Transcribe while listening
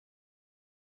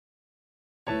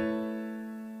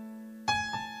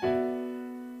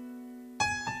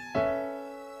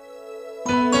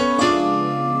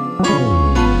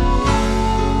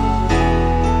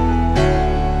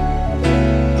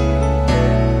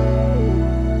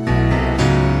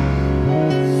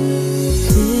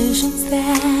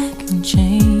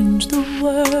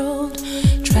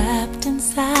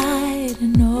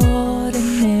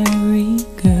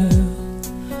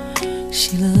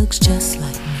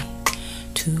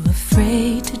too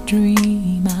afraid to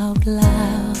dream out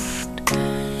loud.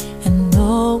 And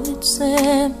though it's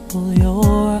simple,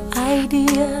 your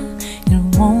idea,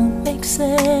 it won't make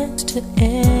sense to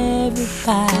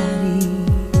everybody.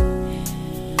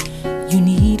 You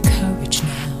need courage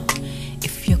now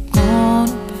if you're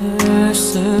gonna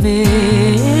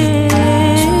persevere.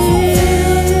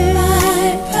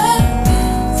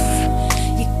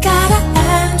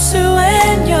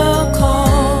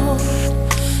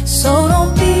 So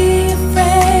don't be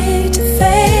afraid to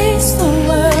face the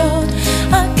world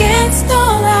against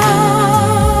all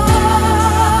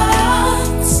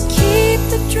odds. Keep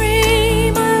the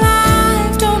dream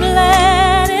alive, don't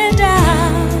let it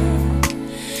die.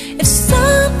 If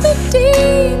something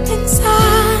deep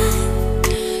inside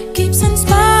keeps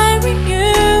inspiring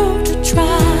you to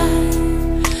try,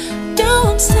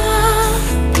 don't stop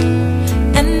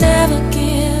and never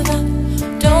give up.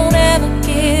 Don't ever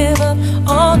give up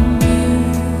on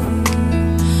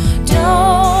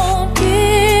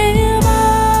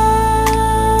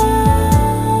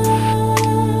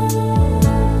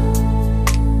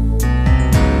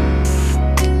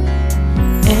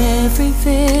every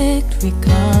victory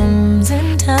comes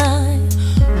in time.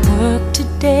 Work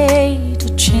today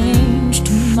to change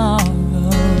tomorrow.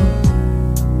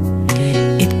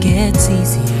 It gets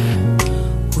easier.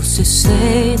 Who's to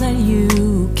say that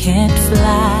you can't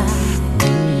fly?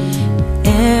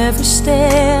 Every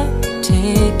step you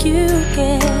take, you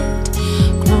get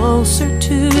closer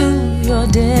to your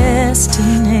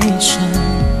destination.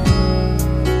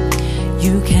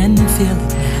 You can feel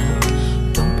it now.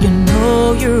 You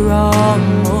know you're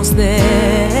almost there.